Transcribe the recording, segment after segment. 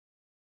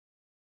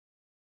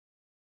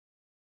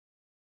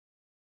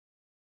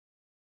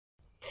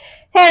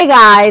Hey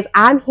guys,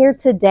 I'm here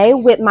today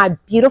with my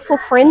beautiful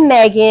friend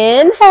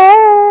Megan.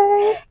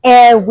 Hey!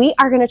 And we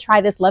are going to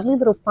try this lovely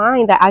little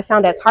find that I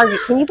found at Target.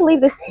 Can you believe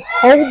this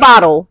whole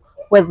bottle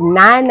was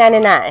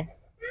 $9.99?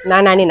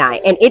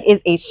 $9.99. And it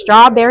is a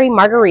strawberry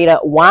margarita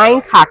wine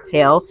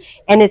cocktail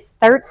and it's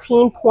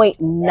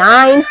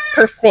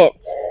 13.9%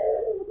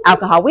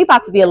 alcohol. We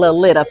about to be a little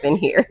lit up in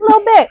here. A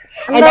little bit.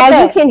 And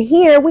as you can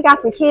hear, we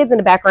got some kids in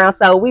the background,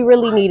 so we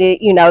really needed,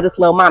 this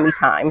little mommy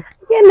time.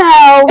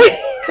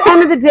 It's the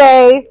end of the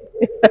day.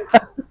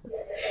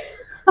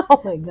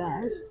 Oh my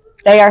gosh.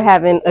 They are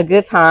having a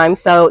good time.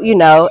 So,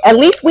 at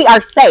least we are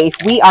safe.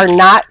 We are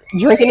not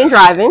drinking and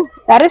driving.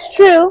 That is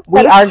true.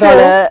 We are going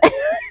to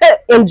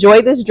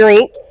enjoy this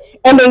drink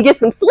and then get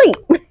some sleep.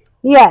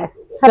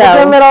 Yes. Have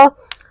a good little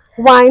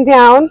wind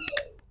down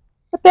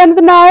at the end of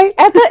the night.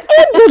 At the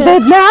end of the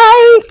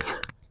night.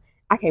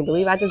 I can't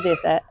believe I just did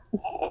that.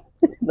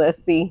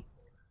 Let's see.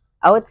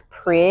 Oh, it's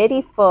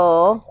pretty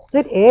full.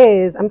 It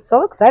is. I'm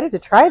so excited to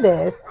try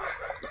this.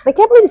 I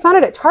can't believe you found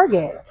it at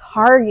Target.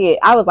 Target.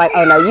 I was like,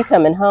 oh no, you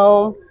coming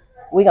home.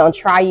 We're going to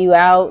try you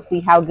out, see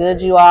how good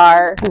you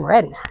are. I'm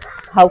ready.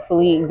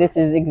 Hopefully this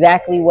is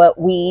exactly what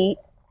we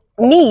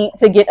need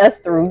to get us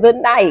through the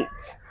night.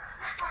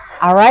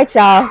 All right,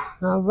 y'all.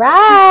 All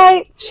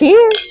right.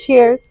 Cheers.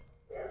 Cheers.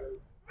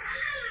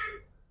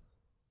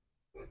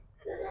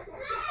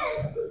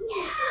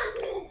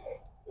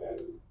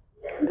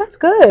 That's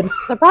good.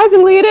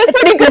 Surprisingly, it is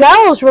pretty good. It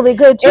smells really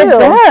good too. It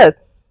does.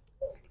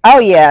 Oh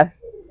yeah.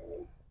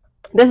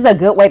 This is a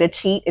good way to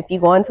cheat if you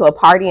go into a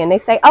party and they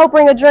say, oh,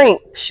 bring a drink.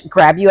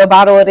 Grab you a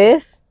bottle of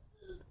this.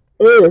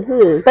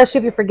 Especially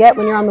if you forget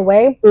when you're on the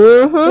way.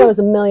 There's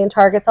a million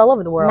Targets all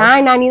over the world.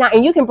 $9.99.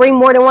 And you can bring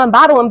more than one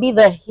bottle and be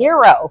the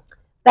hero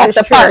at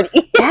the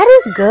party. That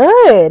is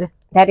good.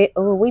 That is.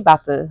 Oh, we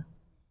about to.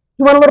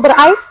 You want a little bit of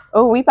ice?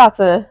 Oh, we about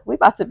to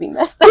be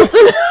messed up.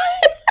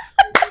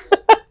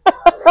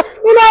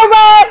 You know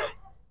what?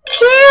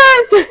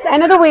 Cheers! It's the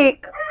end of the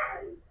week.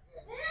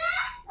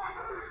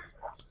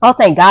 Oh,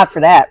 thank God for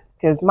that.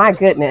 Because my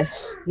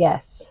goodness.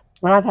 Yes.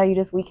 When I tell you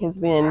this week has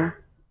been,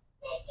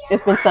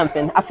 it's been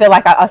something. I feel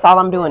like that's all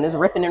I'm doing is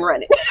ripping and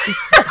running.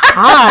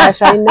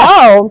 Gosh, I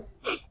know.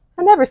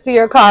 I never see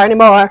your car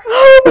anymore.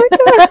 Oh my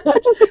God. I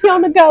just be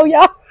on the go,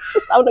 y'all.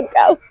 Just on the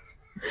go.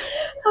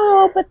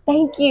 Oh, but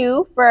thank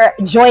you for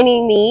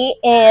joining me.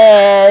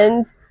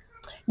 And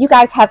you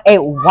guys have a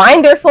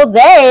wonderful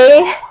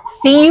day.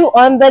 See you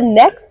on the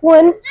next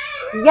one.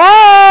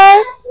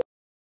 Yes.